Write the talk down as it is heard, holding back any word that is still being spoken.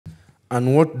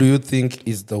And what do you think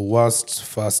is the worst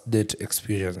first date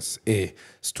experience? A,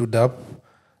 stood up,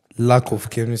 lack of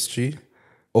chemistry,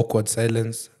 awkward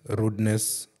silence,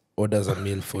 rudeness, orders a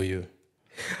meal for you.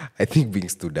 I think being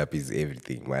stood up is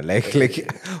everything, man. Like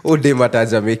day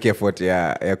mataja make effort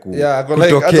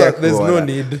like, there's no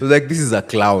need. Like, this is a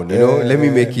clown, you know. Let me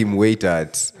make him wait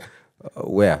at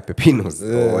where Pepino's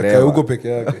or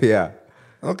whatever. Yeah.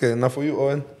 Okay, now for you,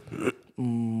 Owen.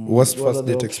 Worst first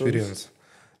date experience.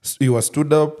 You were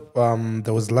stood up,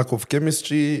 there was lack of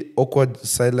chemistry, awkward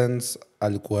silence,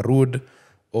 alikuwa rude,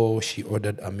 or she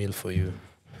ordered a meal for you.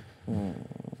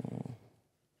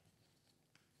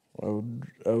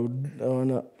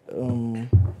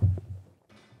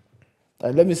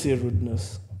 Let me say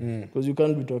rudeness, because you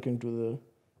can't be talking to the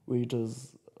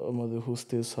waiters or the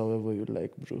hostess however you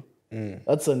like, bro.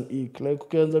 That's an ick. Like,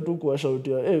 ukianza tu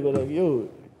kuwashautia, hey, like, yo,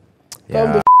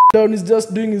 calm the f*** down, he's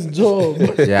just doing his job.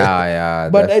 Yeah.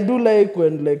 But I do like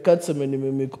when, like, Katseme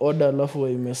make order alafu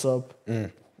I mess up.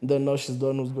 Then now she's the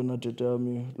one who's gonna tetea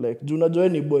me. Like, juu unajua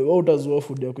ni boy, wewe utazua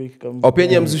food yako ikikam.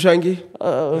 Openye mzushangi?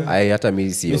 Ai, hata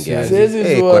mimi siongea.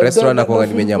 Kwa restaurant na kwa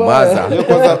nimenyamaza.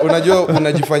 Kwanza unajua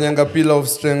unajifanyanga pillar of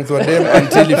strength wa dem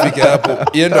until ifike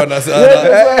hapo. Yeye ndo anasema.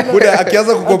 Buda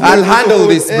akianza kukomplain. I'll handle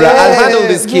this, bro. I'll handle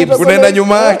this, Kibz. Unaenda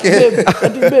nyuma yake.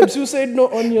 Babes, you said no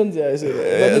onions. Yeah, I said.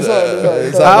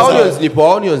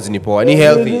 Onions ni poa. Ni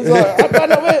healthy.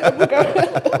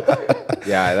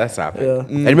 Yeah, that's happened.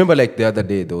 Yeah. I remember, like, the other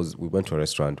day, we went to a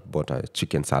restaurant, bought a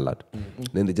chicken salad.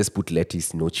 Then they just put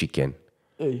lettuce, no chicken.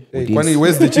 Hey,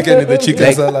 where's the chicken in the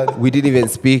chicken salad? We didn't even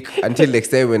speak until next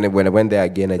time when I went there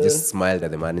again. I just smiled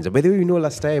at the manager. By the way, you know,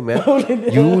 last time, man,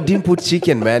 you didn't put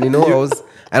chicken, man. You know,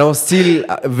 I was still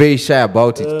very shy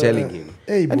about it, telling him.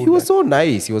 Hey, and he was so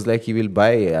nice. He was like, he will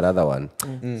buy another one.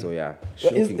 So yeah.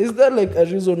 Is there like a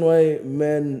reason why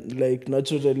men like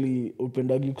naturally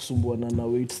upendagi kusumbuana na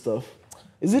weight stuff?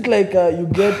 Is it like you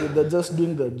get they're just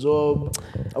doing the job?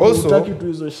 Also,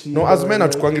 no, as men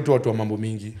hatukwangi tu watu wa mambo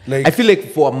mingi. Like, I feel like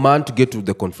for a man to get to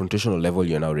the confrontational level,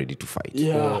 you're now ready to fight.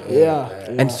 Yeah.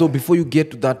 And so before you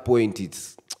get to that point,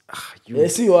 it's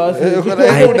it's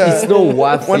not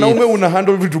worth it. Wanaume una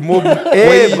handle vitu mob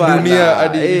kwa dunia.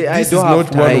 This is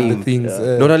not one of the things.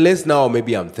 Not unless now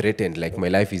maybe I'm threatened, like my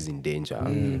life is in danger.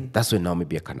 That's when now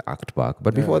maybe I can act back.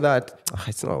 But before that,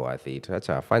 it's not worth it. I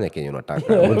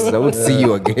won't see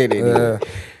you again anymore.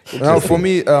 Now for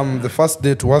me,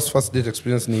 the worst first date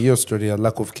experience ni hiyo story ya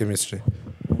lack of chemistry.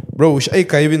 Bro,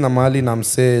 ushaika hivi na mahali na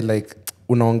msee, like,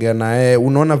 unaongea naye,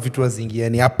 unaona vitu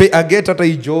wazingiani. I get hata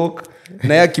hii joke.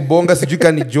 Na ya kibonga sijui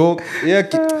kani joke.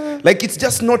 Like, it's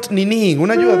just not nining.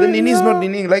 Unajua, the nini is not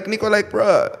nining. Like, niko like,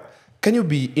 bro, can you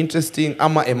be interesting?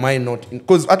 Ama am I not?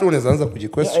 Because hata unaweza anza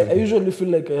kujiquestion. I usually feel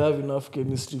like I have enough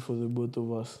chemistry for the both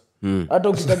of us. Hata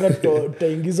ukitaka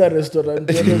tutaingiza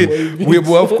restaurant we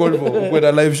have called for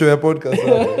a live show ya podcast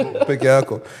peke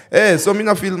yako. So mimi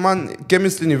na feel, man,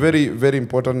 chemistry ni very very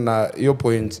important, na your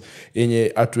point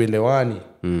yenye atuelewani.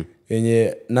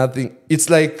 Yenye nothing, it's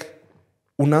like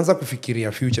unaanza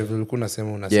kufikiria future vile ulikuwa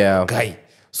unasema guy.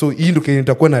 So hii ndio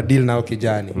nitakuwa na deal nao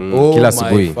kijani. Kila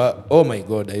siku. Oh my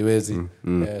god, haiwezi.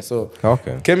 So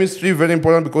chemistry very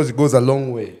important because it goes a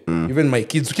long way. Even my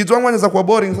kids wangu wanaweza kuwa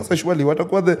boring sasa shwali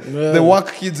watakuwa the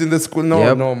work kids in the school.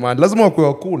 No man, lazima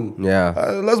wakuwe cool.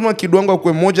 Lazima kid wangu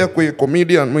akuwe moja kwa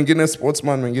comedian, mwingine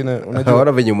sportsman, mwingine unajua.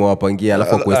 Wana venye mwapangia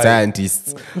alafu kwa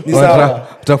scientist.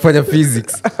 Utafanya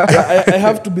physics. I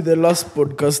have to be the last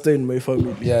podcaster in my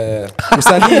family.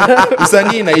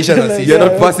 Usanii inaisha na sisi. You're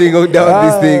not passing down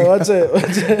this thing.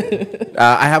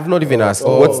 I have not even asked.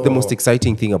 What's the most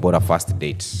exciting thing about a first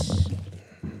date?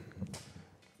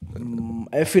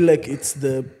 I feel like it's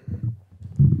the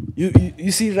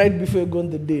you see right before you go on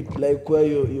the date, like where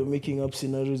you're making up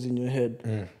scenarios in your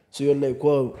head. So you're like,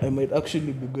 wow, I might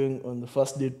actually be going on the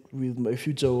first date with my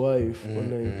future wife, or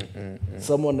like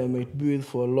someone I might be with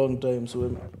for a long time.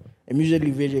 So I'm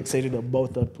usually very excited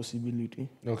about that possibility.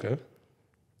 Okay.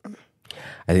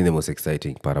 I think the most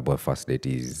exciting part about first date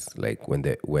is like when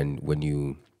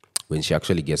she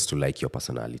actually gets to like your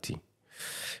personality. You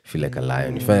feel like a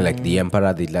lion. You feel like the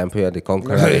emperor, the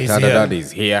conqueror, the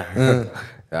is here.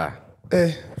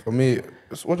 For me,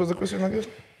 what was the question again?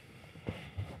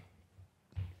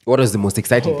 What was the most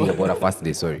exciting thing about a first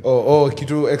day? Sorry.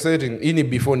 Kitu exciting. Ini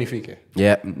before nifike.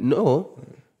 Yeah, no.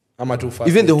 I'm too fast.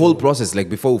 Even the whole process, like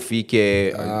before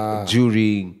ufike,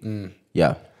 during.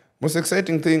 Yeah. Most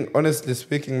exciting thing, honestly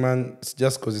speaking, man, it's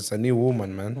just because it's a new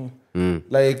woman, man.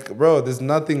 Like, bro, there's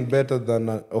nothing better than,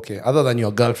 other than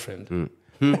your girlfriend.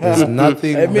 There's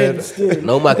nothing I mean, better. still.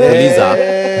 Nauma kuuliza.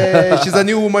 She's a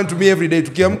new woman to me every day.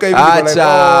 Tukiamka hivi niko like,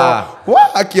 oh,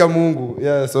 haki ya Mungu.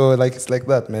 Yeah, so like it's like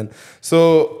that, man.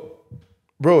 So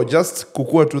bro, just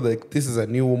kukua to like this is a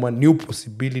new woman, new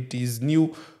possibilities, new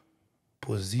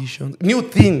positions, new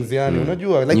things, yani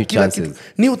unajua like new chances.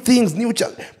 New things,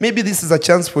 maybe this is a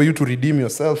chance for you to redeem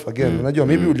yourself again. Unajua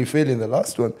maybe you fail in the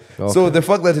last one. Okay. So the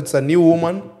fact that it's a new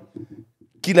woman,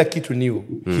 kila kitu new,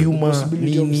 humor,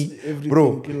 nini,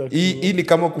 bro, hii ni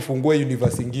kama kufungua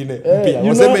universe ingine mpya.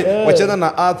 Waseme wachana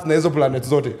na earth na hizo planet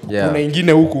zote. Kuna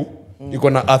ingine huku iko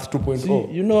na earth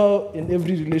 2.0. You know, in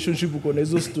every relationship uko na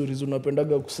hizo stories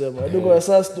unapendaga kusema. Hadi kwa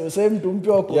sasa mtu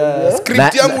mpya wako.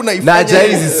 Script yangu naifanya. Na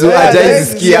ajaizi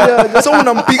sikia. So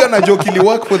unampiga na joke ili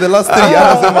work for the last 3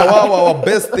 years. Anasema wow,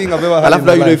 best thing I've ever had. Alafu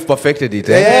now you know you've perfected it.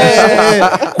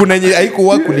 Kuna yenye haiko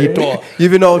work kulitoa. You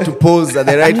even know how to pose at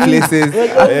the right places.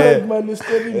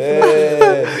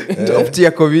 Top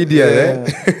tier comedian.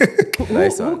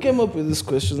 Nice one. Who came up with these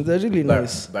questions? They're really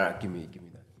nice. Barak, give me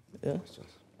that. Yeah.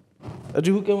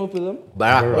 Who came up with them?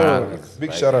 Barak.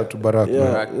 Big shout out to Barak.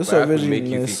 Yeah, Barak will make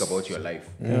you think about your life.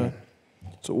 Yeah.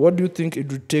 So what do you think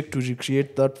it would take to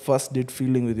recreate that first date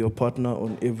feeling with your partner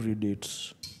on every date?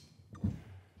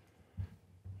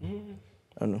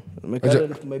 I know.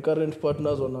 My current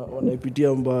partners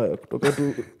wanaipitia mbaya kutoka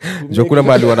tu Jo kuna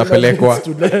mahali wanapelekwa.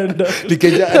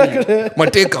 Likejani. Ma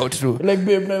take out tu. Like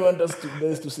babe, now I want us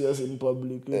to see us in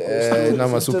public. Na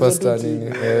ma superstar nini.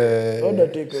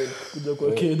 Order take out kuja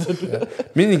kwa kids.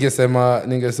 Mimi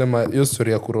ningesema hiyo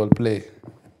story ya ku role play.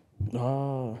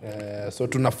 So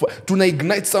tuna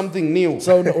ignite something new.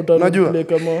 So unajua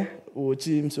kama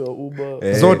uochi mse wa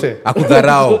Uber zote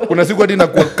Akudharau. kuna siku hadi na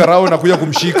karao na kuja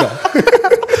kumshika.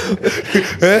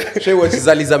 She watches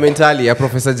Aliza Mentally ya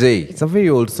Professor J. It's a very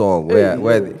old song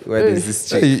where there's this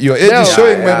chick. Your age is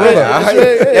showing, my brother.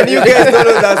 And you guys don't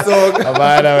know that song.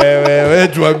 Abana wewe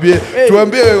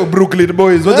tuambie Brooklyn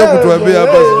Boys. Wacha kutuambia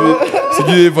hapa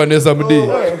sijui Vanessa Mdee.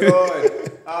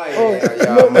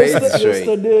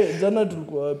 Yesterday jana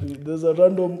tulikuwa wapi? There's a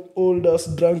random old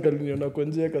ass drunk aliniona kwa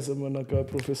njia akasema naka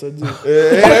Professor J.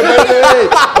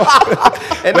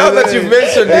 And now that you've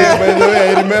mentioned it, by the way,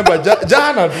 I remember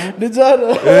jana tu. Ni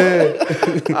jana.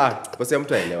 Basi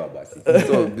mtu aelewa basi.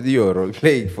 So video role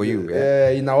play for you.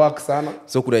 Ina work sana.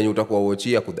 So kuna yenye utakuwa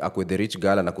watchia akwe the rich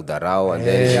girl na kudharau and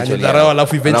then eventually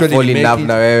alafu eventually in love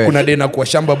na wewe. Kuna day na kuwa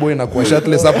shamba boy na kuwa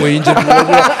shirtless hapo nje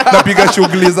napiga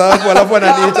shughuli zangu alafu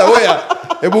ananiita wewe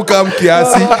hebu kama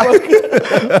kiasi.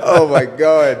 Oh my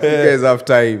god, you guys have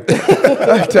time.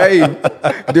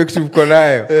 Ndio kitu mko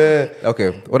nayo.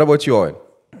 Okay, what about you, Owen?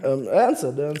 I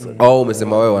answered.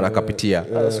 Umesema wewe wanakapitia.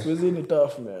 Squeeze ni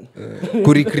tough, man.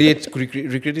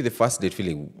 Recreate the first date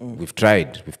feeling. We've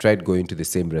tried going to the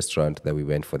same restaurant that we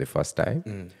went for the first time.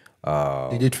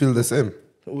 Did it feel the same?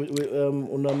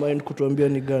 Una mind kutuambia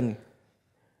ni gani?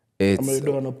 It's, you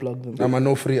don't want to plug them.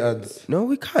 No free ads. No,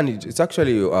 we can't. It's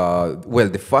actually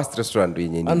the first restaurant.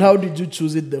 And how did you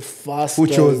choose it the first Who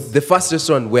chose? The first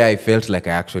restaurant where I felt like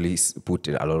I actually put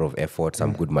in a lot of effort,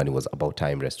 some good money, was About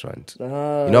Time restaurant. You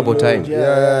know About Time?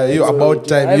 Yeah, you About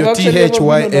Time. You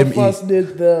THYME.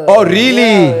 Oh,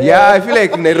 really? Yeah, I feel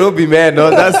like Nairobi, man. No,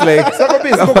 that's like... I'll be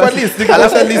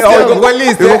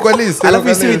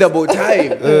seeing About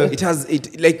Time. It has,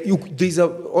 there's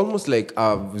almost like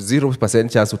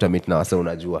 0% chance utamit na wasa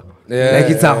unajua. Like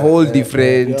it's a whole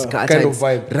different kind of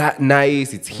vibe.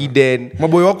 Nice, it's hidden.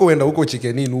 Maboy wako wenda huko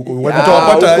chickenini huko.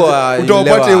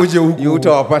 Utawapata uje huko. You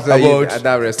utawapata at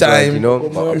that restaurant, time. you know,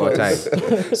 About Time.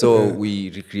 So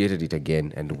we recreated it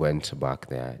again and went back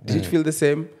there. Did it feel the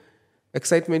same?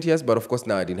 Excitement, yes, but of course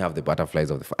now I didn't have the butterflies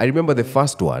of the... I remember the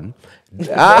first one.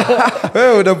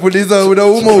 Unapuliza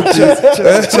unauma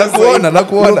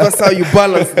nakuona. That's how you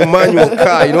balance the manual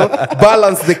car, you know,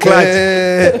 balance the clutch.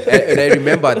 And I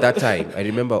remember at that time, I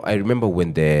remember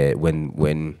when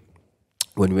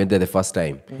we went there the first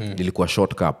time, nilikuwa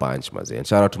short car punch maze. And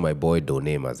shout out to my boy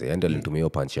Done maze. And alinitumia hiyo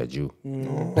punch ya juu.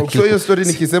 So your story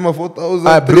nikisema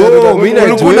 4,000. Bro, mimi na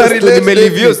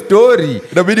nimelivio story.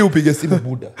 Inabidi upige simu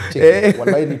buda.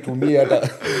 Wallahi nitumie hata.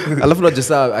 Alafu na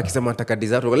Jessa akisema nataka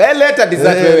dessert. Leta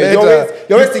dessert wewe.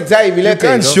 You're wasting time. You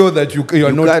can't show that you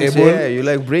are not able. Yeah, you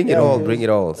like bring it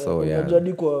all. So yeah.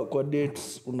 Unajadi kwa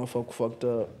dates unafaa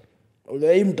kufactor.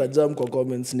 Hii mtajam kwa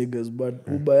comments niggas, but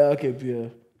Uber yake pia.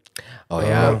 Oh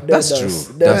yeah, that's true.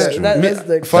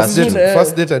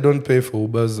 First date I don't pay for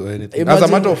Ubers or anything. As a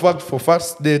matter of fact, for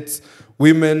first dates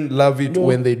women love it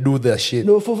when they do their shit.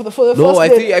 No, for the first No,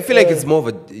 date, I feel like it's more of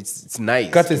a it's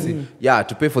nice. Courtesy. Yeah,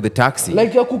 to pay for the taxi.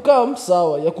 like ya kukam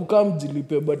sawa, ya kukam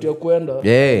jilipe, but ya kuenda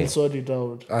Yeah. sort it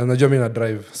out. Unajua mimi na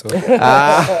drive so.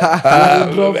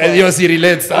 Drop Hiyo si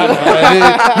relate sana.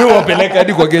 Mimi wapeleka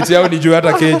hadi kwa gate yao nijue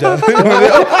hata keja.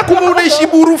 Kumbe unaishi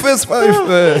Buru phase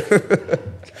 5.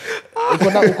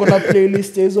 uko na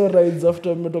playlist hizo rides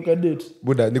after mmetoka date.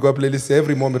 Buda niko kwa playlist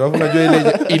every moment. Alafu unajua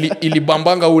ile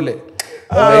ilibambanga ule.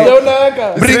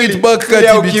 Unaweka Bring it back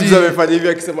Kibz amefanya hivi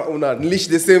akisema una unleash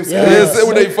the same skill. Yes,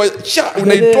 unaifanya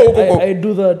unaitoa huko. I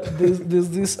do that. There's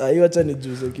this acha ni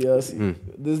juice kiasi.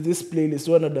 There's this playlist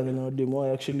one danganya demo.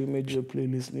 I actually made your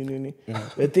playlist nini.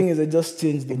 The thing is I just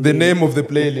changed The name of the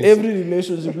playlist. every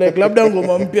relationship like labda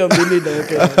ngoma mpya mbili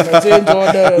na change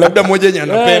order. Labda moja yenye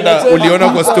anapenda uliona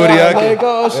kwa story yake. Like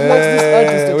she likes this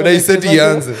artist. Unaiseti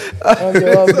ianze.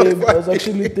 I was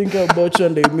actually thinking about you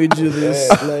and I made you this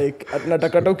like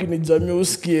nataka ukinijamia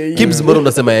usikie hii. Kibz mbona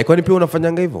unasema yeye? Kwani pia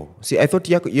unafanyanga hivyo? See, I thought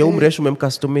ya umresho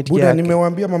umemcustomate Buda yake.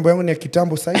 nimewaambia mambo yangu ni ya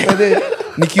kitambo sasa hivi.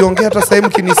 Nikiongea hata sasa hivi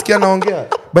mkinisikia naongea.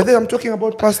 By the way I'm talking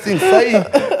about past things. Sasa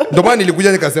ndio maana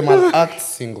nilikuja nikasema I'll act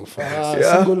single first.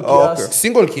 Single kiasi.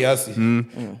 Single kiasi.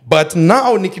 But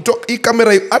now nikitoka hii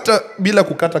kamera hata bila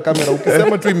kukata kamera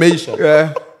ukisema tu imeisha.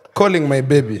 Calling my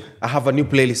baby. I have a new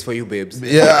playlist for you, babes.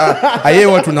 Yeah, aye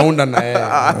watu naunda na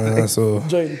yeye. So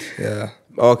Joint. yeah.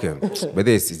 Okay. But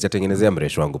this is jatengenezea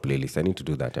mresho wangu playlist. I need to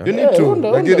do that. You need to.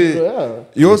 Lakini yeah.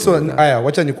 you also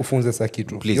wacha nikufunze sa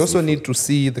kitu. Please, You also need to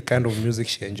see the kind of music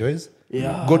she enjoys.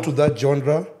 Yeah. Go to that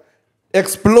genre.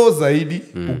 Explore zaidi.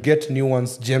 Get new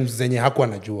ones, gems zenye hakuwa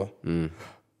anajua.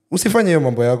 Usifanye hiyo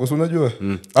mambo yako, si unajua?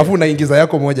 Alafu unaingiza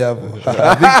yako moja hapo.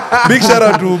 Big shout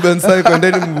out to Ben Psycho and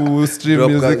then mu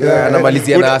stream music.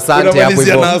 Anamalizia na asante hapo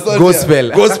hivyo.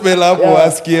 Gospel. Gospel hapo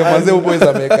asikie mazee upo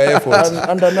za make effort.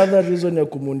 And another reason ya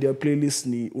kumundia playlist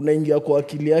ni unaingia kwa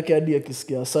akili yake hadi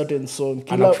akisikia certain song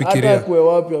kila Anakufikiria. hata kwe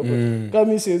wapi hapo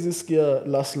kama siwezi sikia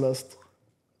last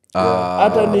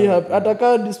hata ni hata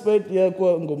kama despite ya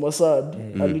kwa ngoma sad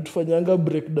alitufanyanga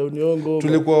breakdown ya ngoma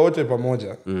Tulikuwa wote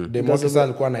pamoja. Demo sasa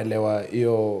alikuwa anaelewa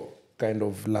hiyo kind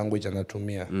of language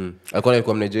anatumia.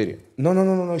 Alikuwa Nigeria.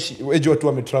 No. Ejua tu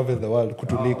ametravel the world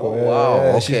kutuliko. wow,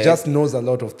 okay. She just knows a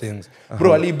lot of things.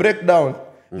 Bro, ali break down.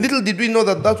 Little did we know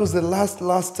that was the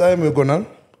last time we're gonna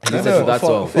Listen to that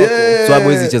song. So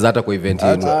amwezi cheza hata kwa event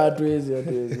yenu. hatuwezi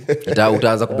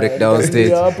Utaanza ku break down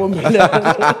stage. hapo mbele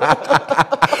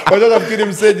Wacha nafikiri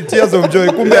msedi tears of joy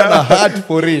kumbe ana heart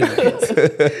for real.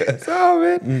 So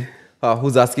man.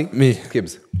 Who's asking? Me.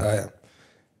 Kibz. Aya.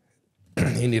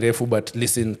 Hii ni refu but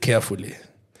listen carefully.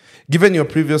 Given your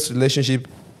previous relationships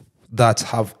that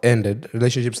have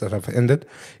ended,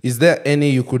 is there any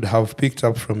you could have picked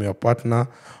up from your partner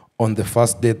on the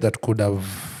first date that could have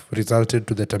resulted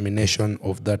to the termination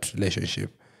of that relationship?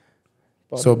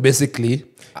 So basically,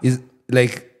 is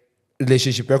like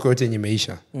relationship yako yote yenye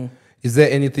imeisha. Is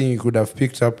there anything you could have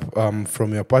picked up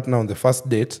from your partner on the first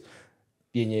date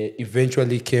yenye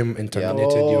eventually came and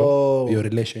terminated your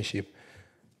relationship?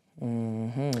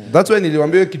 That's why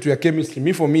niliwaambia kitu ya chemistry.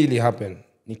 Me for me ili happen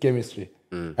ni chemistry.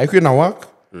 Haikuwa na work,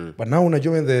 but now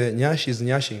unajua when the nyash is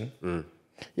nyashing.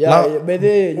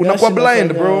 Unakuwa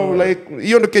blind bro, like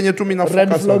hiyo ndo kenye tu mimi na focus.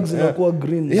 red flags zinakuwa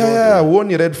green. Yeah,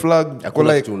 uone red flag.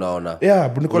 Hakuna kitu unaona.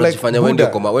 Yeah, niko like fanya wende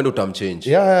kama wende utamchange.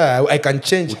 Yeah, I can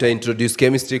change. Uta introduce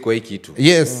chemistry kwa hii kitu.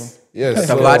 Yes.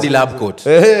 Tabadi lab coat.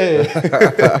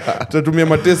 Tutumia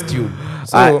ma test tube.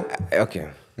 So okay.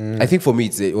 I think for me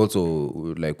it's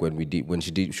also like when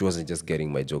she wasn't just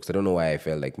getting my jokes. I don't know why I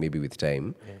felt like maybe with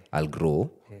time I'll grow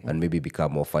and maybe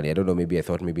become more funny. I don't know, maybe I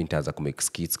thought maybe nitaanza kumake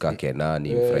skits kake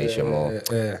nani mfurahishe more.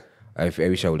 I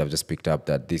wish I would have just picked up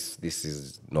that this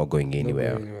is not going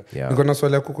anywhere. Yeah. Niko na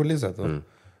swali ya kukuuliza though.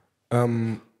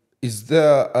 Is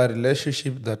there a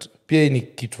relationship that pia ni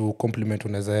kitu compliment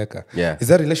unaweza weka? Yeah. Is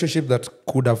there a relationship that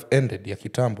could have ended ya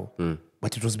kitambo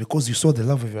but it was because you saw the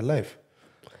love of your life?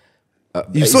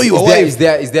 You saw your wife. Is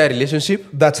there a relationship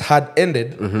that had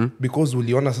ended because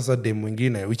uliona sasa dem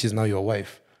mwingine which is now your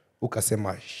wife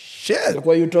ukasema shit. Like,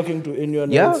 were you talking to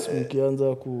anyone else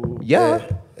mkianza ku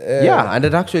yeah, and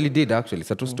it actually did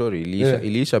it's a true story.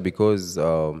 Ilisha because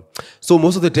so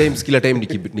most of the times kila time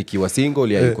nikiwa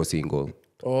single ya yuko single.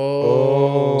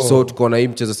 So tukona hii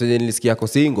mchezo sasa nilisikia ako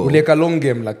single. Ulieka long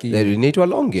game lakini. Inaitwa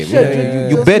long game.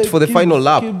 You bet for the final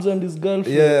lap. Kibz and his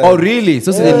girlfriend. Yeah. Oh really?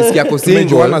 So sasa nilisikia ako single.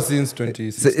 Tumejuana since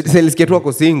 2016. Sasa nilisikia tu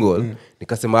ako single.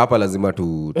 Nikasema hapa lazima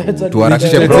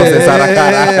tuharakishe process haraka.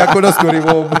 Hakuna story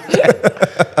mob.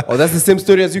 Oh, that's the same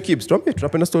story as you Kibz.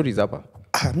 Tunapenda stories hapa.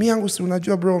 mi yangu si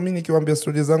unajua bro, mi nikiwaambia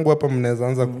stories zangu hapa mnaweza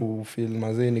anza kufeel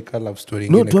mazee ni love story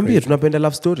No, tuambie tunapenda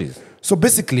love stories. So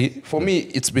basically for me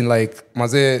it's been like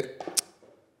mazee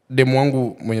demu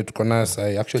wangu mwenye tuko nayo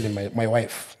sahi, actually my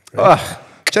wife. Right?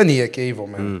 Chani yake hivyo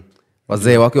man.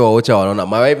 Wazee wake waocha wanaona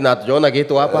my wife na tunaona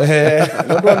kitu hapa.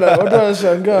 Watu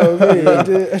wanashangaa.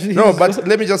 No, but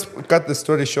let me just cut the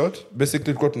story short. Basically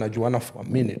tulikuwa tunajuana for a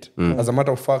minute. As a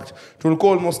matter of fact,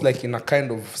 tulikuwa almost like in a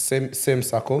kind of same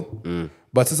circle.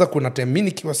 But sasa kuna time mimi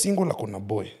nikiwa single na kuna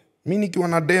boy. Mimi nikiwa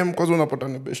na dem kwanza unapata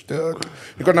ni best yake.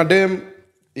 Niko na dem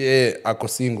ako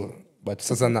single. But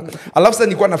sasa alafu sasa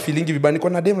nilikuwa na feeling vibaya, niko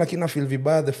na dem lakini na feel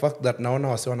vibaya the fact that naona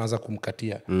wase wanaanza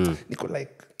kumkatia. Niko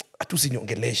like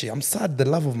atusiniongeleshe, I'm sad the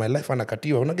love of my life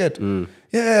anakatiwa, una get?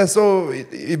 Yeah, so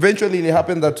eventually it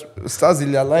happened that stars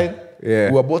will align.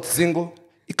 We were both single.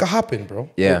 It can happen, bro.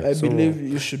 Yeah. I believe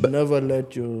you should never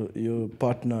let your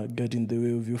partner get in the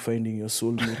way of you finding your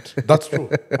soulmate. That's true.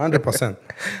 100%.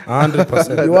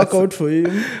 100%. You work out for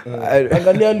him.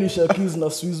 Angalia Alicia Keys na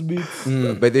Swiss Beats.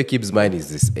 But the Kibz mine is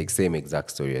this same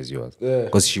exact story as yours.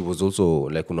 Because she was also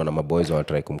like unaona maboys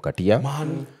wanatry kumkatia.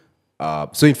 Man.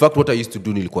 So in fact what I used to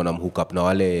do nilikuwa na hook up na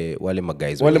wale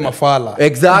magays. Wale mafala.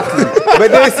 Exactly.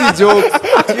 But they see jokes.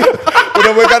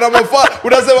 Unamweka na mafala.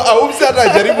 Unasema umsi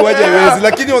hata jaribu waje iwezi.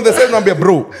 Lakini on the same naambia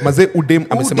bro, mazee udem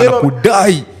amesema na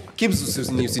kudai. Kibz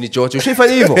usinichoche.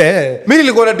 Ushifanya hivyo? Mimi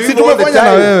nilikuwa na do hivyo all the time.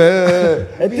 Na wewe.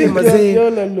 I think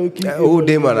you're low-key.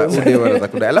 Udem anaweza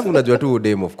kudai. Alafu unajua tu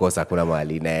udem of course hakuna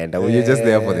mahali inaenda. You're just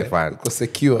there for the fun. Uko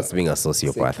secure. It's being a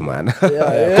sociopath, man.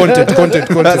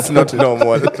 Content. That's not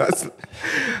normal.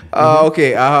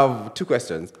 Okay, I have 2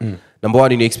 questions. Number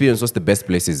 1, in your experience, what's the best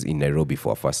places in Nairobi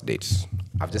for a first date?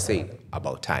 I've just said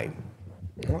about time.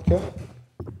 Okay.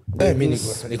 Mimi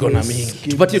niko na mingi.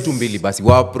 Tupatie tu mbili basi.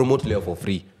 Wa promote leo for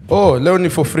free. Oh, leo ni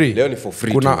for free. Leo ni for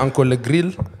free. Kuna Uncle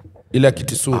Grill ile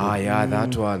Kitisuru. Yeah,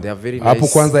 that one. They are very nice. Hapo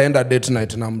kwanza enda date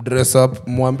night na dress up.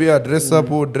 Mwambie dress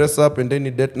up and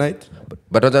then date night.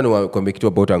 But wacha nikwambie kitu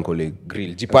about Uncle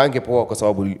Grill. Jipange poa kwa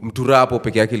sababu mtura hapo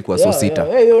peke yake ilikuwa so sita.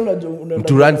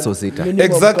 Mtura ni so sita.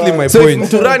 Exactly my so point.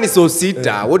 Mtura ni so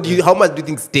sita. How much do you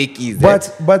think steak is?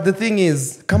 But the thing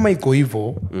is, kama iko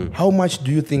hivyo, how much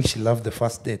do you think she loved the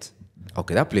first date?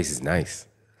 Okay, that place is nice.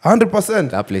 100%.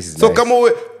 That place is so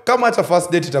nice. Kama hata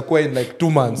first date itakuwa in like 2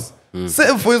 months.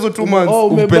 Save for hizo 2 months.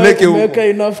 Umpeleke umeka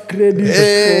enough credit.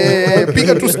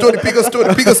 Piga tu story,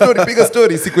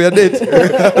 story siku ya date.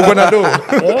 Uko na do.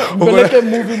 Umpeleke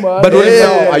movie man. But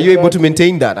now, are you able to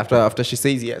maintain that after she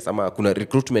says yes? Ama kuna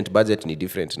recruitment budget ni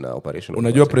different na operation.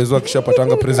 Unajua prezo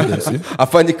akishapatanga presidency.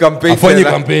 Afanye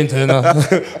campaign tena.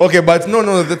 Okay, but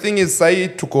no, the thing is sai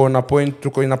tuko in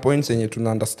a point yenye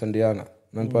tuna understandiana.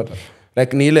 Unanipata?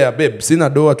 Like ni ile ya babe, sina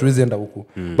do hatuwezi enda huku.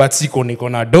 But niko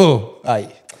na do. Ai.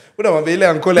 Unamwambia ile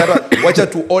ankole hata wacha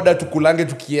tu order tukulange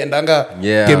tukiendanga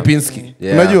Kempinski.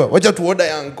 Unajua? Wacha tu order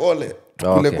ya ankole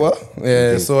tukule kwa.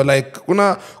 So like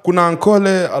kuna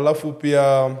ankole alafu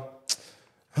pia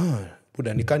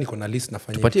buda nikani kuna list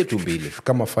nafanya. Tupatie tu mbili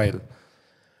kama file.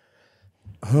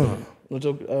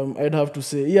 I'd have to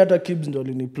say hata Kibz ndo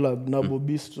alini plug Nabo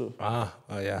Bistro.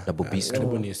 Yeah. Nabo Bistro.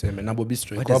 Hebu niseme Nabo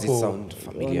Bistro iko hapo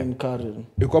familiar.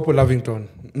 Iko hapo Lavington.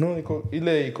 No,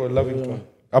 iko Lavington.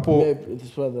 Hapo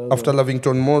after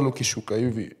Lavington Mall ukishuka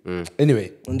hivi.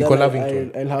 Anyway, iko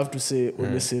Lavington. I'll have to say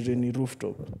Ole Sereni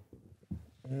Rooftop.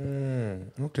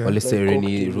 Okay. Ole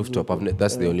Sereni Rooftop.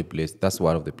 That's the only place. That's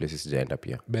one of the places I end up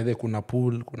here. Bede kuna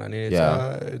pool, kuna nini.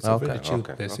 It's a very chill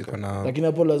place. Lakini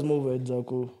hapo lazima uwe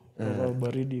zako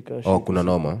baridi kashi. Kuna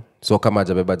noma. So kama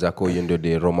hajabeba jako hiyo ndio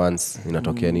the romance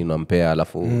inatokea nini unampea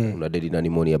alafu una dedi na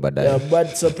pneumonia baadaye. Yeah,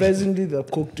 but surprisingly the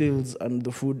cocktails and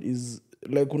the food is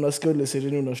like unasikia Ole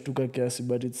Sereni unashtuka kiasi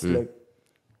but it's like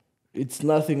it's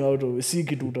nothing out of si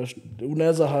kitu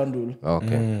unaweza handle.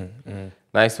 Okay.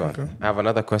 Nice one. Okay. I have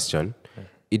another question.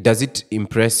 Does it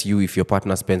impress you if your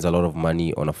partner spends a lot of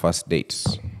money on a first date?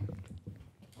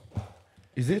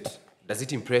 Is it? Does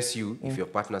it impress you if your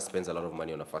partner spends a lot of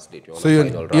money on a first date? So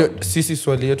sisi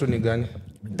swali yetu ni gani?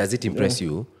 Does it impress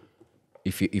you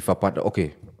if a partner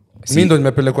mimi ndo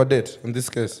nimepelekwa date in this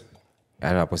case?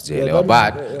 I don't know possible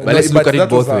but let's look at it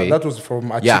both ways. That was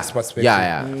from a chick's perspective.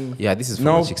 Yeah, this is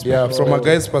from a chick's perspective. Yeah, from a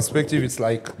guy's perspective it's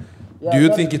like do you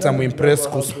think it's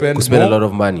impressed to spend a lot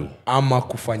of money ama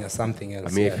kufanya something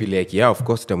else? I mean, I feel like of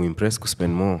course I'm impressed to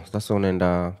spend more. That's why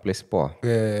unaenda place poa.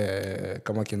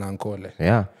 Kama kina ankole.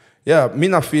 Yeah, me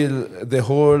na feel the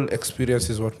whole experience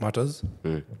is what matters.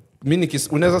 Mimi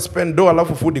unaweza spend do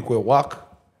alafu food ikwe work.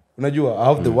 Unajua I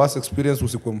have the worst experience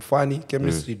usikwe mfani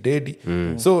chemistry dead.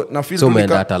 So na feel so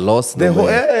man at a loss the whole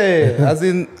as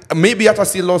in maybe hata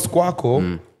si loss kwako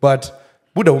but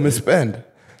buda umespend.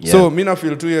 Yeah. So mi na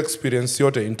feel tu experience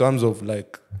yote in terms of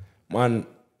like man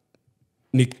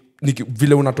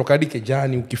vile unatoka hadi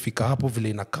kejani ukifika hapo vile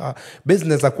inakaa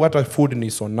business za kuata food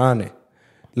ni sonane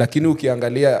lakini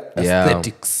ukiangalia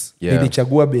aesthetics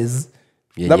nilichagua base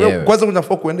labda kwanza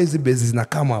unafaa kuenda hizi base zina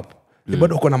come up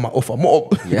bado uko na maoffer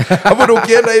mob hapo ndo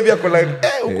ukienda hivi ako like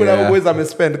uko na boys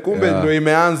amespend kumbe ndio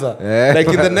imeanza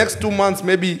like in the next 2 months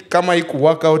maybe kama iku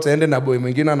work out aende na boy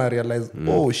mwingine ana realize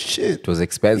oh shit it was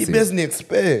expensive business ni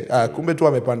expensive kumbe tu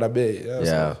amepanda bei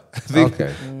so I think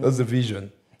that's the vision.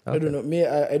 I don't know.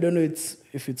 I don't know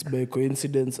if it's by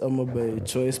coincidence or by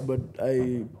choice, but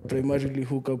I primarily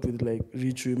hook up with like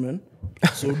rich women.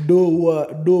 So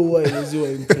do is you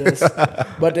impressed,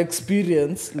 but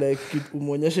experience like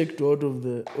umonyeshe kitu out of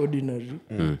the ordinary.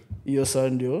 Iyo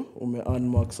sandio earn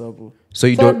marks hapo. So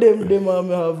you don't them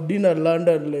have dinner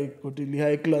London like hotel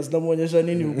high class na muonyesha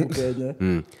nini huku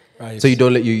Kenya. So you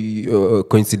don't let you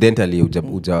coincidentally uja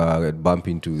bump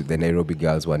into the Nairobi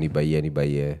girls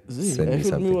wanibaie send me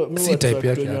something. See type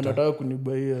yake anataka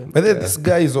kunibaia. But this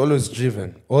guy is always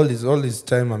driven. All his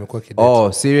time amekuwa kidate.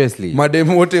 Oh, seriously?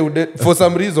 Madam wote for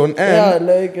some reason and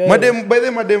madam by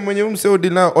the madam mwenye umseo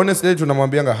dina honestly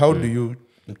tunamwambianga how do you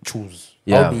choose?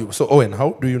 Yeah. How do you when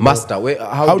how do you know? Master,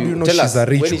 how do you know tell she's us a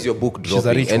rich when is your book she's a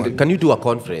dropping? rich And one. can you do a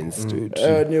conference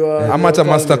I'm at a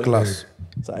master class.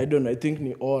 So I don't know. I think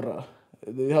ni aura.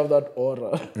 They have that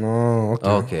aura. Oh,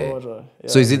 Okay. Aura. Yeah.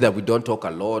 So is it that we don't talk a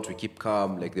lot, we keep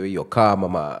calm, like the way you're calm,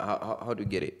 mama? How do you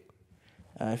get it?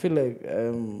 I feel like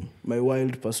my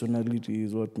wild personality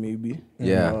is what maybe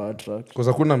attract. Because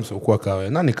hakuna msokuwa kawe.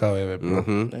 Nani kawe bro?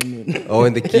 I mean,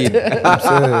 And the kid.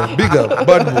 Big up,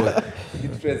 bad boy.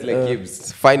 Good friends like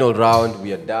Kibz. Final round,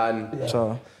 we are done.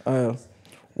 so,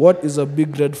 what is a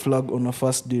big red flag on a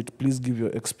first date? Please give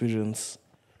your experience.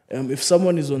 If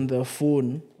someone is on their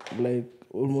phone like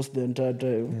almost the entire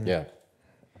time,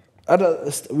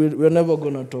 we're never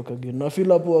gonna talk again. I feel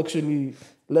like actually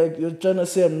like you're trying to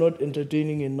say I'm not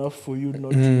entertaining enough for you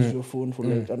not to use your phone for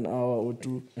like an hour or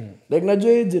two. Like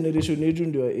najua hii generation yetu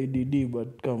ndio ADD,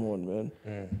 but come on man.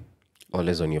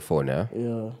 Always on your phone, yeah?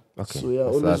 Yeah. Okay. So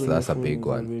yeah, That's a big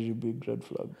one. A very big red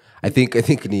flag. I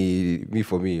think ni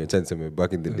for me, a chance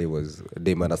back in the day was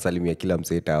day man asalimia kila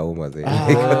mseta au mazee.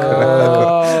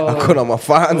 Akona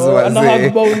mafans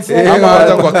mazee. Ama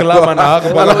hata kwa club ana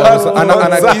hug bouncer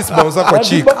ana kiss bouncer kwa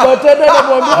cheek. Batana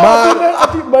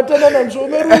namwambia batana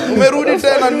namshomea Umerudi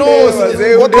tena no.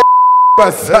 I'm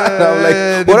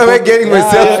like, what am I getting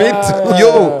myself into?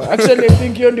 Yo. Actually, I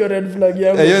think you're red flag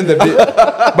yangu. You're in the bit.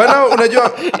 But now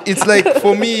unajua it's like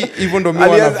for me even though me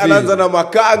anaanza na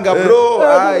makanga bro.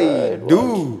 I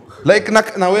do. Like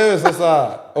na wewe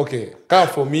sasa okay, kama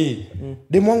for me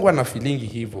demu wangu ana feelingi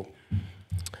hivyo.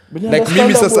 Like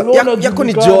mimi sasa yako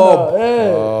ni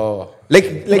job.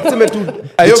 Like sema tu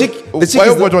the chick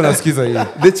is what wanasikiza hii.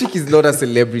 The chick is not a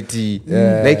celebrity.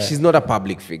 Like she's not a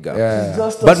public figure.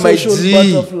 Just a But my social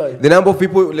G, butterfly. the number of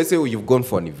people, let's say you've gone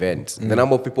for an event, the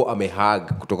number of people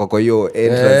amehug kutoka kwa hiyo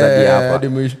entrance hadi hapa.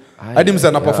 Hadi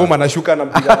msana perform anashuka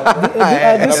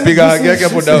anapiga hug yake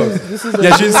hapo down.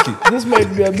 Yashinski. This might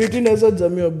be a bit inaweza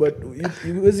jamii but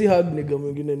huwezi hug nigga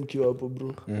mwingine nikiwa hapo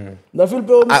bro. Na feel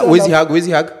pe Where's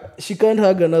hug? She can't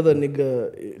hug another nigga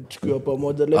tukiwa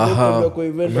pamoja like kwa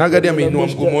event. Hadi ameinua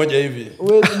mguu moja hivi.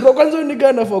 Bro kwanza nigga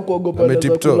anafaa kuogopa na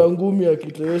kula ngumi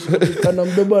akitowesha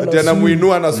anambeba na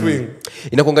anamuinua na swing.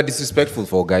 Inakonga disrespectful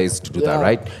for guys to do that,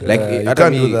 right? Like you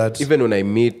can't do that. Even when I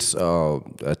meet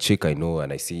a chick I know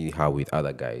and I see her with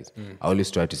other guys, I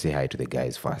always try to say hi to the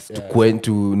guys first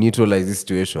to neutralize this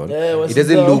situation. It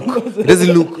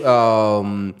doesn't look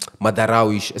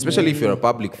madharawish, especially if you're a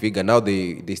public figure. Now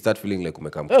they start feeling like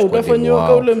umekam utafanywa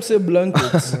kwa ule mse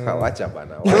blankets. Wacha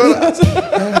bana.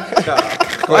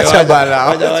 Wacha bana.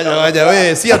 Waja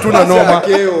we si hatuna noma.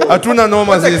 Hatuna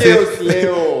noma sisi.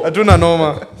 Hatuna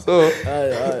noma. So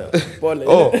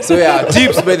so yeah,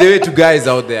 tips by the way to guys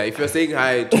out there. If you're saying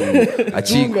hi to a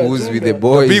chick who's with the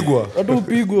boys,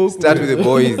 start with the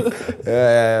boys.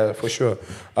 Yeah, for sure.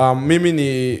 Mimi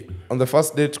ni on the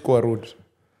first date kwa rude.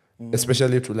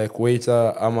 Especially to like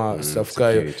waiter ama stuff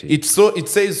guy. It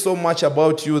says so much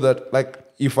about you that like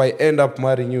if I end up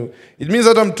marrying you, it means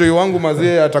that mtoi wangu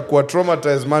mazee atakuwa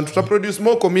traumatized man. To produce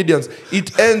more comedians.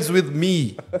 It ends with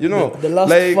me, you know. The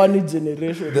last like, funny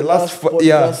generation. The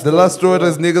last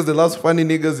stories niggas, the last funny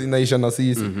niggas inaisha na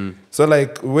sisi. So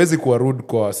like huwezi kuwa rude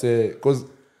kwa say cause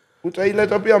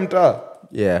utaileta pia mtaa.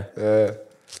 Yeah.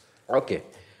 Okay.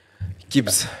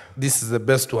 Kibz, this is the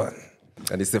best one.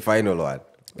 And it's the final one.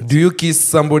 Do you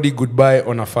kiss somebody goodbye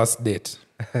on a first date?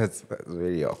 That's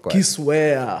very awkward. Kiss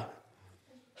where?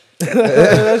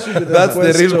 That should be the That's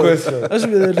the real question. That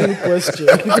should be the real question.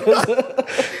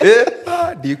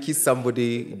 Do you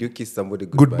kiss somebody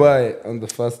Goodbye on the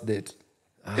first date.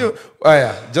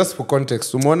 Just for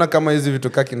context, umeona kama hizi vitu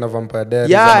kaki na Vampire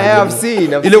Diaries. Yeah, I've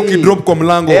seen. Ile ukidrop kwa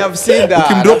mlango. I've seen that.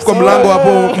 Ukimdrop kwa mlango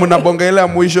hapo mnabonga ile ya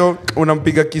mwisho,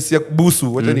 unampiga kisi ya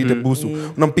busu, wacha niite busu.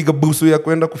 Unampiga busu ya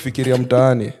kwenda kufikiria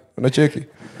mtaani. Unacheki?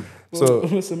 So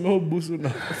Umesema busu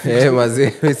na.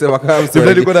 Mazee, umesema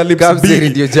kama niko na lips big.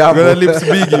 Ndio jambo. Niko na lips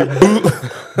big.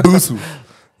 Busu.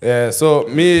 Yeah, so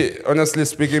me honestly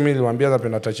speaking, me niliwaambia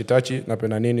napenda touchy,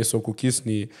 napenda nini, so kukiss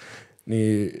ni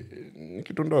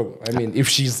kitu ndogo. I mean, if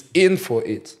she's in for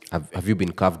it. Have you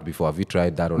been cuffed before? Have you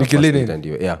tried that on a first date and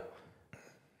you? Yeah.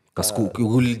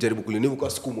 Ulijaribu kulinimu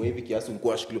kasukumwa hivi kiasi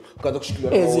mkuu ashikilia kaanza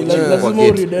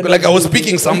kushikilia like I was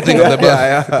speaking something at the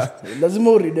back.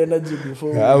 Lazima read energy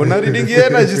before. Una reading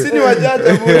energy, sisi ni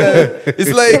wajaja bure. It's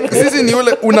like sisi ni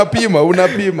ule unapima.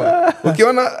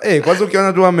 Ukiona kwanza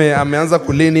ukiona tu ameanza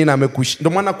kulini na amekush.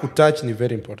 Ndio maana kutouch ni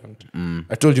very important.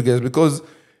 I told you guys because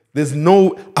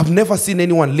I've never seen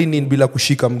anyone lean in bila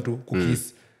kushika mtu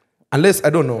kukiss. Unless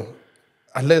I don't know.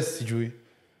 Unless sijui.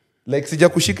 Like sija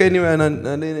kushika anyway na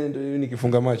ndio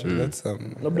nikifunga macho. That's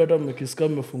labda hata mkiska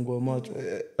mmefungua macho.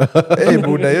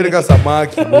 Buda, yeye kama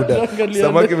samaki buda.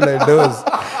 Samaki bila dose.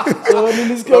 So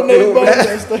nilisikia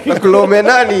unaibana.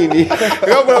 Kulomena nini?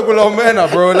 Kama kulomena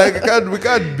bro, like we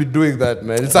can't be doing that,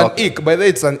 man. It's an ick. By the way,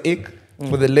 it's an ick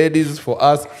for the ladies, for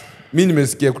us. Mimi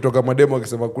nimesikia kutoka mademo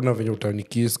akisema kuna venye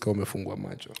utanikiss kama umefungua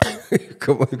macho.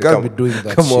 You can't be doing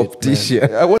that come shit. Come up,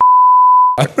 Tisha.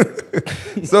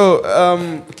 So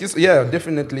kiss, yeah,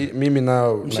 definitely mimi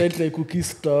now like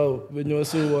kukiss tao venye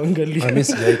wase uangalia. I miss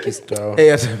like kiss tao.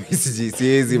 Hata mimi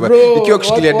siwezi but ikiwa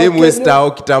kushikilia demu west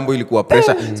tao kitambo ilikuwa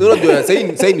pressure. So unajua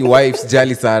say ni wives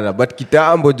jali sana but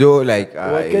kitambo jo like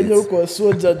Wakenya uko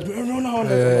so judge.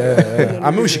 Unaona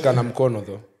ameushikana mkono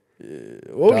though.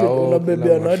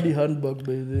 Unabebea hadi handbag by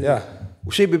the way. Yeah.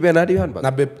 Ushaibebea hadi handbag?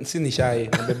 Na si ni shy,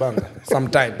 nabebanga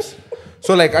sometimes.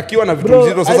 So like akiwa na vitu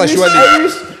nzito sasa surely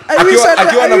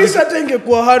akiwa na vitu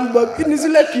atengekuwa handbag ni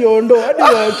zile kiondo hadi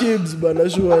wa Kibz bana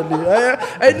surely.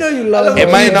 I know you love.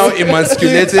 Am I now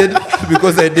emasculated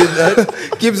because I did that?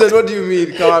 Kibz, what do you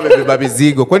mean kama amebeba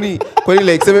mizigo? Kwani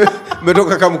like sema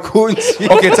umetoka kama mkunji.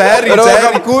 Okay, tayari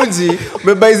kama mkunji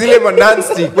umebeba zile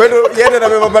manansti. Kwani yeye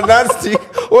anabeba manansti.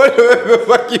 Wewe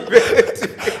umebeba kibeti.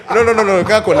 No,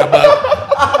 kako na bag.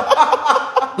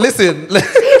 Listen,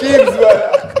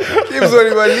 Kibz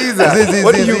walimaliza.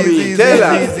 What do you mean? Tell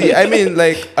us. I mean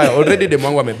like already the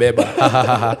mwangu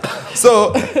amebeba.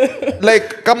 So like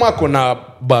kama ako na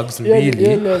bags mbili.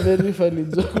 Yeah, very funny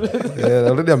joke. Yeah,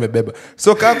 already amebeba.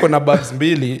 So kama ako na bags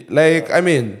mbili like I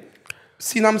mean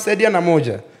sina msaidia na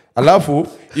moja. Alafu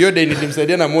hiyo day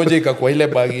nilimsaidia na moja ikakuwa ile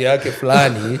bagi yake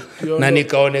fulani na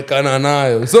nikaonekana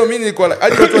nayo. So mimi nilikuwa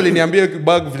hadi watu waliniambia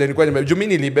bag vile nilikuwa mimi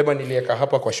nilibeba niliweka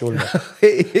hapa kwa shoulder.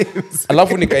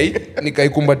 Alafu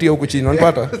nikaikumbatia huku chini.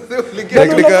 Unapata?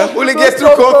 Uliget too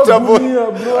comfortable.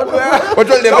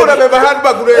 Watu waliniambia unabeba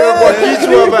handbag unaweka kwa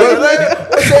kichwa bana.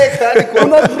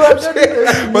 Una grab.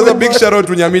 Kwanza big shout out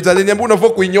to Nyamita. Aliniambia unafaa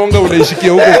kuinyonga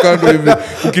unaishikia huko kando hivi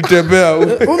ukitembea.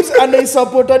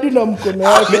 Anaisupport hadi na mkono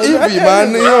wake. Hivi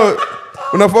man,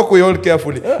 unafaa kuhold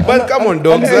carefully. But come on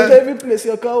dogs. Every place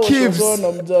ya kao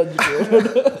na mjudge.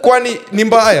 Kwani ni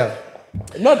mbaya?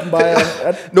 Not mbaya.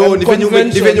 No, ni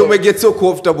venye umeget so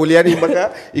comfortable yani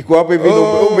mpaka iko hapo hivi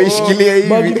umeishikilia hivi.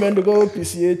 Bagi imeandikwa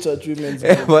PCA Church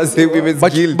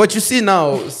Women's. But you see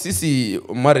now, sisi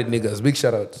married niggas, big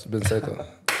shout out Ben Cycle.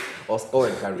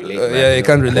 Owen can relate. Yeah, he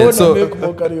can relate. So make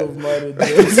mockery of marriage.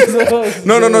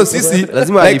 No, sisi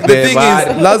like the thing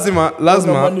is lazima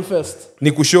manifest.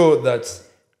 Ni kushow that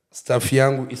stuff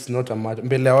yangu is not a matter.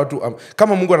 Mbele ya watu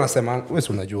kama Mungu anasema wewe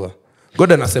unajua.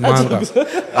 God anasemanga.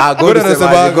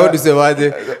 God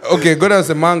semaje. Okay, God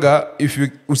anasemanga if you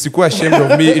usikuwa ashamed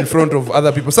of me in front of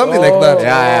other people, something like that.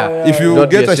 Yeah. If you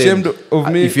get ashamed of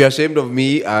me, if you're ashamed of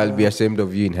me, I'll be ashamed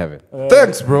of you in heaven.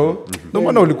 Thanks bro. No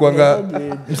maana ulikuanga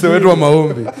mse wetu wa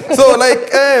maombi. So like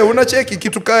unacheki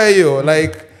kitu kaya hiyo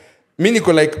like mimi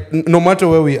niko like no matter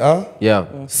where we are,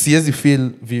 siwezi feel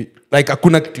like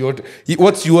hakuna kitu yote.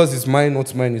 What's yours is mine,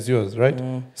 what's mine is yours, right?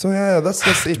 So yeah,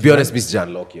 that's it. To be honest, Miss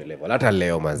John, lock your level. Hata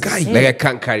leo manzi. Like I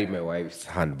can't carry my wife's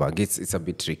handbag. It's a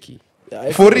bit tricky.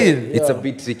 For real? It's a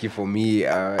bit tricky for me.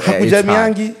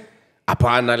 Hakujamiangi?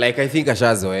 Hapana, like I think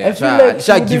ashazoea. I feel like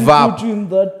Asha give up. Put you in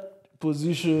that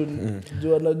position.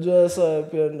 Joanna saa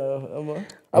pia na ama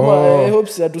I hope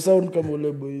si atu sound kama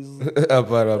ule boys.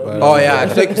 Hapana. Oh yeah,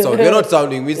 take sound. We're not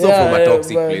sounding. We're not from a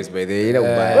toxic place by the way.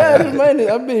 Well, mine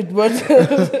a bit, but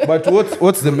But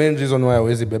what's the main reason why I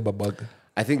always beba bag?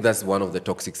 I think that's one of the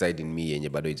toxic side in me yenye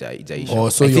bado ijaisha. Oh,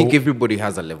 so I think everybody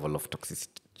has a level of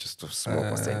toxicity, just a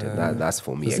small percentage. That's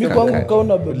for me. Ni kwangu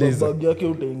kaona bag yake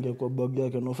utaingia kwa bag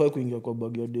yake na ufai kuingia kwa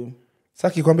bag ya dem.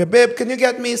 Saki kwambia babe can you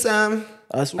get me some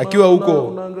akiwa huko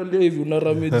unaangalia hivi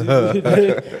unarameji.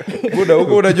 Buda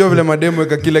huko unajua vile mademo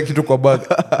weka kila kitu kwa bag.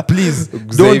 Please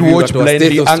don't watch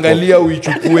blindly, angalia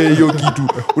uichukue hiyo kitu.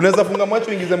 Unaweza funga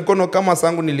macho ingize mkono kama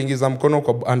sangu niliingiza mkono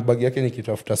kwa handbag yake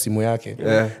nikitafuta simu yake.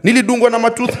 Nilidungwa na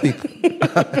toothpick.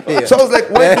 So I was like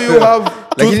why do you have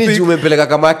lakini umepeleka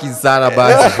kamaki sana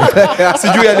basi.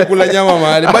 Sijui alikula nyama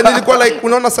mahali. But nilikuwa like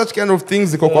unaona such kind of things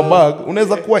ziko kwa bag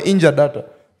unaweza kuwa injured data.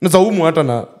 Unaweza umu hata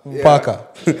na paka.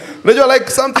 Unajua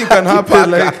like something can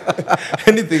happen like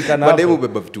anything can happen. Mademu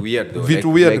beba vitu weird though.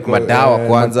 Vitu weird like madawa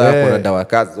kwanza kuna dawa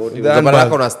kazi zote. Unapata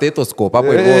kuna stethoscope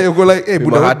hapo hivyo. Uko like hey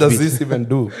Buddha what does this even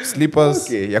do? Slippers.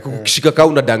 Okay, ya kukushika kau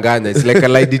unadanganya. It's like a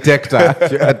lie detector.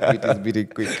 It is beating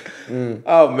quick.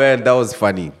 Oh man, that was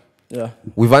funny. Yeah.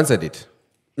 We've answered it.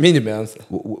 Mimi nimeanza.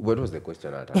 What was the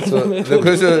question at? So the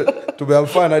question to be have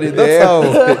fun, that's how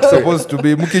it's supposed to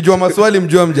be. Mkijua maswali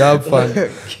mjua mja have fun.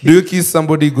 Do you kiss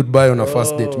somebody goodbye on a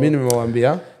first date? Mimi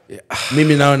nimewambia.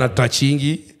 Mimi nao na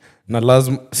touchingi na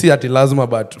lazima si ati lazima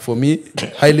but for me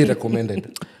highly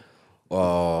recommended.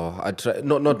 I try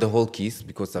not the whole kiss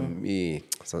because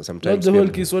sometimes Not the whole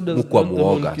kiss. What does the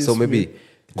whole kiss so maybe mean?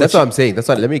 that's what I'm saying. That's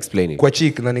what let me explain it. Kwa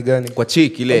cheek nani gani? Kwa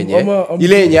cheek ile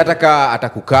yenye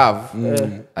atakukav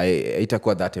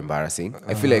itakuwa that embarrassing.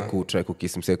 I feel like ku try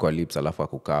kiss mse kwa lips alafu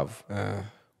akukav.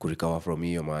 Kurecover from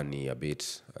hiyo man a bit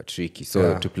tricky.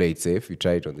 So to play it safe, you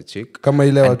try it on the cheek. Kama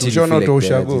ile watu shona to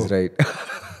ushago. Right.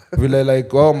 Vile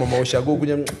like mama ushago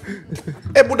kunya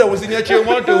Buda usiniachie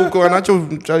moto huko anacho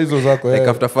hizo zako like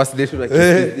after first date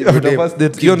after first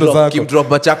date kiondo zako Kim drop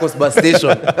Machakos bus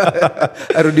station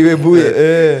arudiwe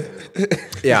buye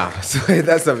yeah so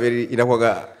that's a very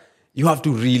inakuwa you have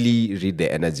to really read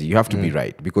the energy. You have to be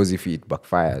right because if it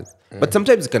backfires but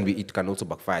sometimes it can also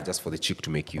backfire just for the chick to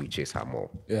make you chase her more.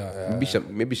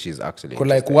 Maybe she's actually could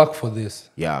like work for this.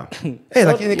 Yeah. Hey,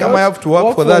 lakini kama I have to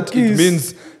work for that it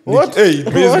means what? Hey,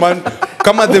 it means man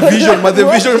kama the vision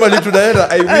mali tunaenda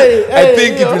I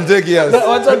think it will take years.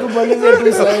 Wacha tumalize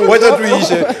tu sasa. Wacha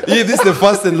tuishe. This is the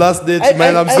first and last date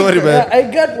man. I'm sorry man. I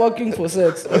get working for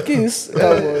sex. A kiss.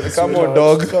 Come on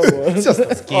dog. It's just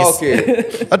a kiss. Okay.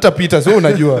 Hata Peter sio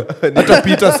unajua. Hata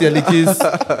Peter si alikiss.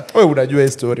 Wewe unajua hii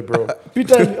story bro.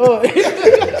 Peter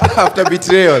after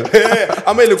betrayal.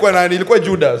 Ama ilikuwa nani? Ilikuwa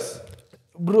Judas.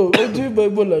 Bro, unajui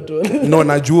Bible at all? No,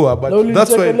 najua but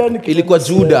that's why ilikuwa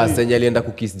Judas yenye alienda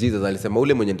kukiss Jesus alisema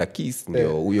ule mwenye nda kiss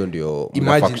ndio huyo ndio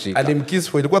imagine alimkiss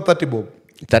for ilikuwa 30 bob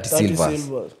 30 silver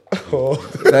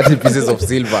 30 pieces of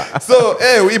silver so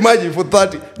imagine for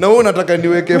 30 na wewe unataka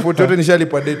niweke for yote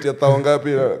nishalipa date ya tao ngapi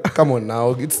come on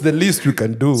now it's the least we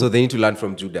can do so they need to learn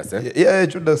from Judas yeah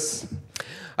Judas.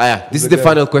 This is the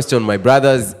final question my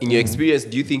brothers. In your experience,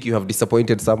 do you think you have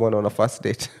disappointed someone on a first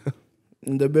date?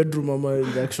 In the bedroom, mama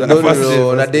is actually no,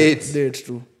 on a date. Date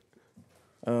too.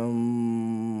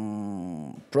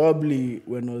 Probably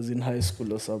when I was in high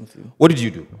school or something. What did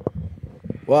you do?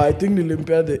 Well, I think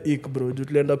nilimpea the ick bro.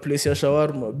 Tulienda place ya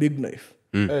shawarma, big knife.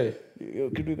 Hey.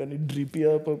 Kitu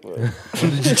kanidripia hapa.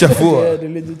 Jichafua. Yeah,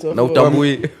 nilijichafua. Na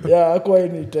utambui. Yeah, hakuwa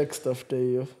ni text after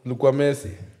hiyo. Lukua Messi.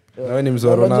 Na wewe ni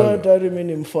mzoro nalo. Unajua tayari mimi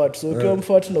ni mfat. So ukiwa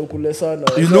mfat na ukule sana.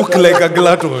 You look like a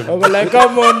glutton. I'm like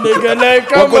come on nigga, like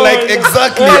come on. Like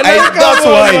exactly. That's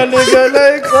why.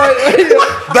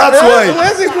 That's why.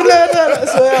 Huwezi kula tena.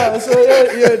 So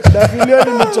yeah, dafilio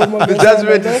ni mchoma. The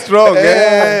judgment is strong.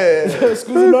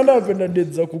 Siku unaona napenda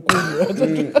date za kukunywa.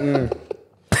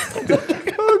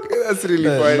 Okay, that's really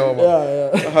fine.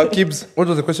 Yeah. Kibz, what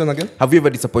was the question again? Have you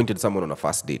ever disappointed someone on a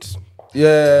first date?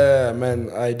 Yeah, man,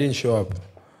 I didn't show up.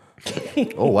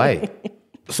 Oh, why?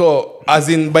 So, as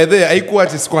in, by the haikuwa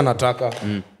ati sikuwa nataka.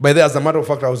 By the as a matter of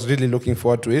fact, I was really looking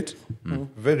forward to it.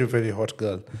 Very, very hot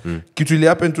girl. Kitu ili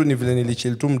happen tu ni vile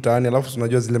nilichill tu mtaani, alafu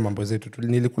unajua zile mambo zetu.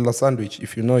 Nilikula sandwich,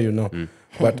 if you know, you know.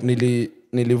 But nili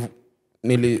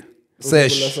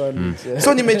sesh.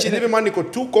 So nimechill hivi man niko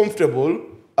too comfortable,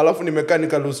 alafu nimekaa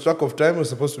nika lose track of time. We're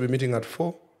supposed to be meeting at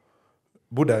 4.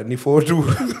 Buda, ni 4 tu.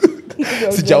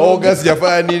 Sijaoga,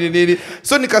 sijafanya nini.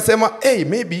 So nikasema, hey,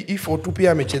 maybe if 4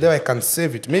 pia amechelewa I can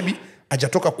save it. Maybe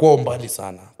hajatoka kwao mbali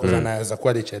sana because anaweza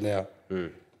kuwa alichelewa.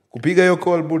 Kupiga hiyo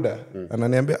call Buda,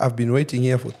 ananiambia I've been waiting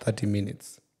here for 30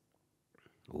 minutes.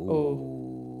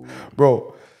 Oh.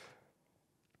 Bro.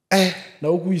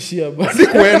 Na ukuishia bado.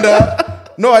 Sikuenda.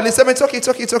 No, alisema it's okay.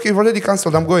 You've already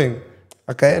cancelled. I'm going.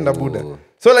 akaenda buda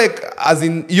so like as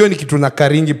in hiyo ni kitu na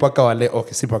karingi paka wale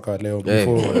okay si paka wale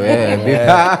before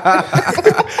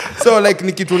so like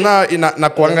ni kitu na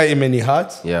kuanga imeni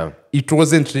hurt it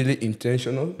wasn't really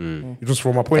intentional it was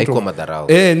from a point of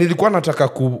nilikuwa nataka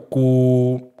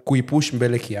kuipush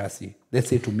mbele kiasi let's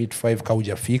say to meet 5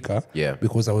 kaujafika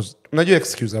because I was unajua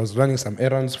excuse I was running some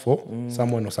errands for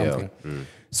someone or something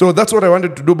so that's what I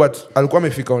wanted to do but alikuwa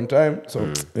amefika on time so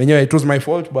anyway it was my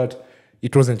fault but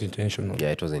it wasn't intentional.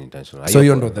 Yeah, it wasn't intentional. So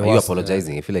you know the worst. Are you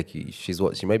apologizing? I feel like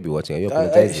she might be watching. Are you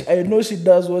apologizing? I know she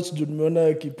does watch Junmeona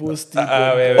akipost.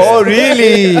 Oh,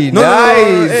 really? No,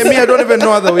 nice. Hey, me, I don't even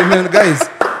know other women, guys.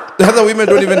 The other women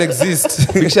don't even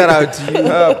exist. Big shout out to you.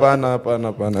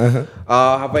 Hapana.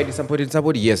 Have I disappointed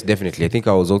somebody? Yes, definitely. I think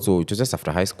I was also, it was just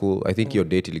after high school. I think your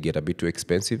date will get a bit too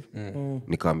expensive.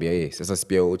 Nikamwambia, sasa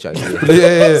sipia uchangie.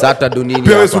 Sasa dunini.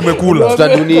 Pia wewe umekula.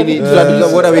 Tutadunini.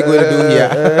 What are we going to do here?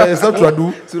 Sasa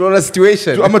tutadu. Tunaona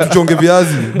situation. Ama tuchonge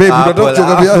viazi. Babe, tunataka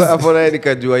kuchonga viazi. Hapo naye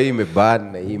nikajua hii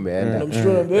imeban na hii imeenda.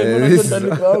 Namshukuru mbona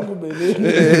ndalipa yangu bebe.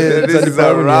 This is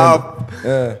a wrap.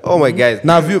 Oh my guys.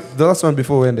 Now the last one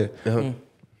before we end.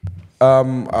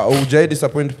 Ujai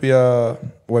disappoint pia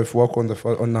wife wako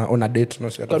on a date no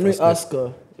shit. Can we ask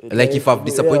her like if I've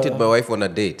disappointed my wife on a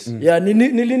date? Yeah,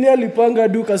 nilini alipanga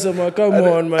du kasema come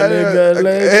on my nigga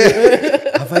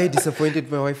like have I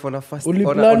disappointed my wife on a first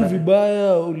uliplan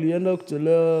vibaya ulienda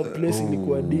kutolewa place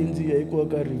ilikuwa dingy haikuwa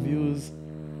ka reviews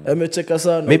amecheka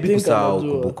sana maybe kusahau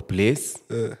kubook place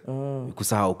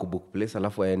kusahau kubook place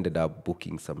alafu I ended up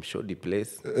booking some shoddy place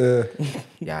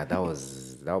yeah that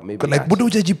maybe like buda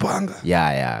hujajipanga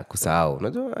yeah kusahau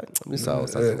unajua msahau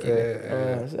sasa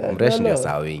mreshi ni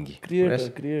saa wengi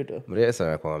creator mreshi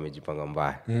kwa amejipanga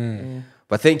mbaya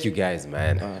but thank you guys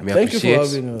man thank you for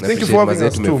having us thank you for having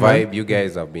us too man. You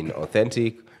guys have been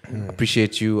authentic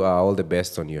appreciate you all the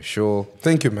best on your show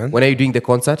thank you man when are you doing the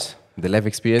concert the live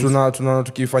experience tuna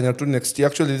tukifanya tu next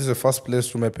year actually this is the first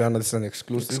place tumepeana this is an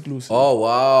exclusive oh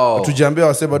wow tujiambia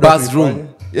wase bado room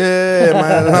yeah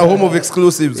man home of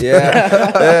exclusives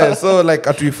yeah so like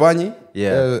atuifanyi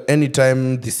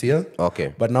anytime this year okay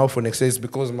but now for next year is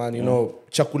because man you know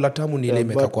chakula tamu ni ile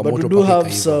imeka kwa moto but we do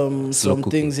have some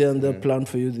things here and there planned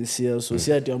for you this year so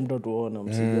si ati amta tuona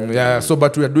msije yeah so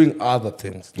but we are doing other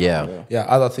things yeah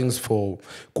other things for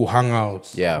hang out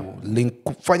link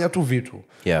kufanya tu vitu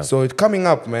so it's coming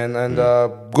up man and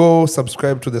go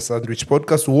subscribe to the Sandwich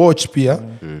podcast watch pia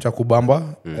chakubamba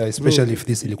especially if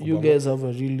this ilikubamba you guys have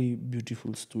a really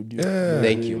beautiful studio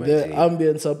thank you man the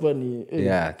ambience hapa ni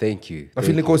thank you I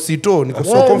feel niko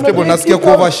so comfortable nasikia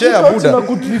kuovershare buda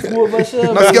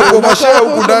nasikia kuovershare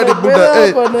huku ndani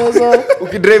buda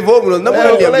ukidrive home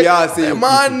unaona niambia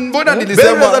man mbona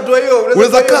nilisema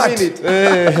unaweza cut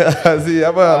see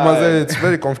hapa mazee it's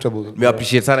very comfortable me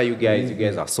appreciate sana you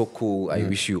guys are so cool I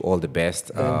wish you all the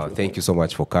best thank you so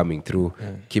much for coming through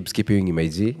keeping in my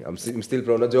G I'm still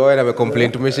proud of Owen ame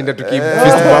complain tumeshinda tukip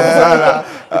fist bump sana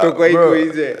kutoka iko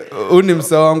nje uni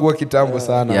msao wangu wa kitambo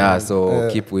sana so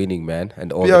keep winning man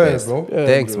and all the best bro.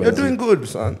 Thanks man you're doing good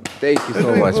son thank you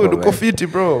so much good uko fit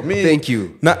bro me thank you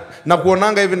na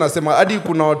kuonanga hivi nasema hadi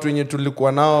kuna watu wenye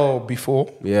tulikuwa nao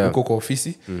before uko kwa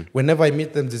ofisi whenever I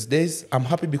meet them these days I'm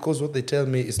happy because what they tell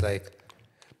me is like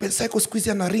Psycho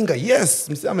squeeze ana ringa yes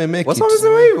msema make it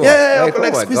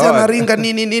like squeeze ana ringa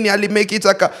nini ali make it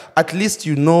at least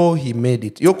you know he made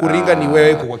it yo kuringa ni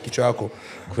wewe kwa kichwa yako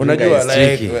unajua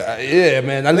like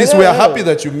man at least we are happy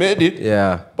that you made it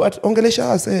but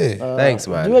ongelesha us thanks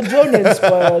man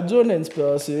John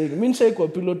inspire saying mean say kwa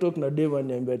pillow talk na Dave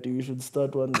and niambia we should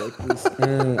start one like this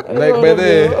like by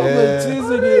the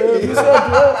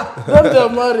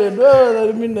I'm married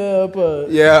I mean hapa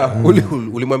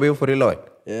ulimwambia for real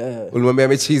ulimwambia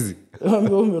amechizi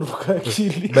umeruka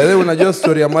akili by the way unajua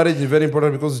story ya marriage is very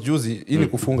important because juzi hii ni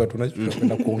kufunga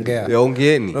tunapenda kuongea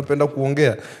ongeeni tunapenda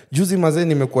kuongea juzi mazee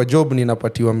nimekuwa job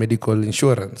ninapatiwa medical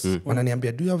insurance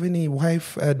wananiambia do you have any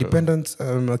wife dependents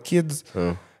kids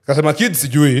kasema kids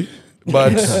sijui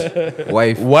but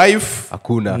wife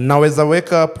hakuna naweza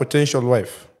weka potential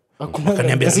wife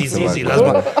akaniambia sisi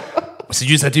lazima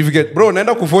sijui certificate bro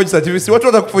naenda kuforge certificate si watu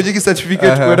watakuforge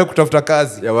certificate kwenda kutafuta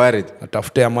kazi ya marriage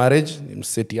atafuta ya marriage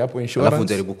nimseti hapo insurance alafu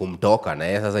jaribu kumtoka na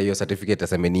yeye sasa hiyo certificate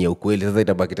asemenia ukweli sasa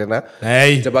itabaki tena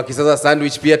itabaki sasa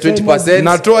sandwich pia 20%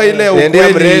 natoa ile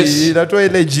ukweli natoa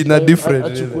ile jina different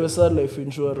achukue sa life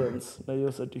insurance na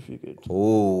hiyo certificate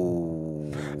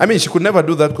I mean she could never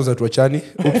do that because atuachani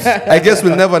I guess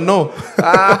we'll never know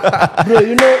bro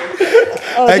you know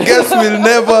I guess we'll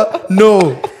never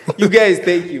know You guys,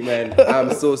 thank you, man.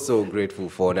 I'm so grateful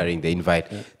for honoring the invite.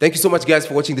 Thank you so much, guys,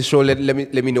 for watching the show. Let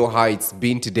me know how it's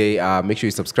been today. Make sure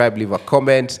you subscribe, leave a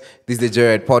comment. This is the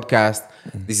Jared Podcast.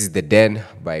 This is The Den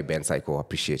by Ben Psycho.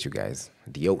 Appreciate you guys.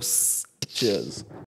 Adios. Cheers.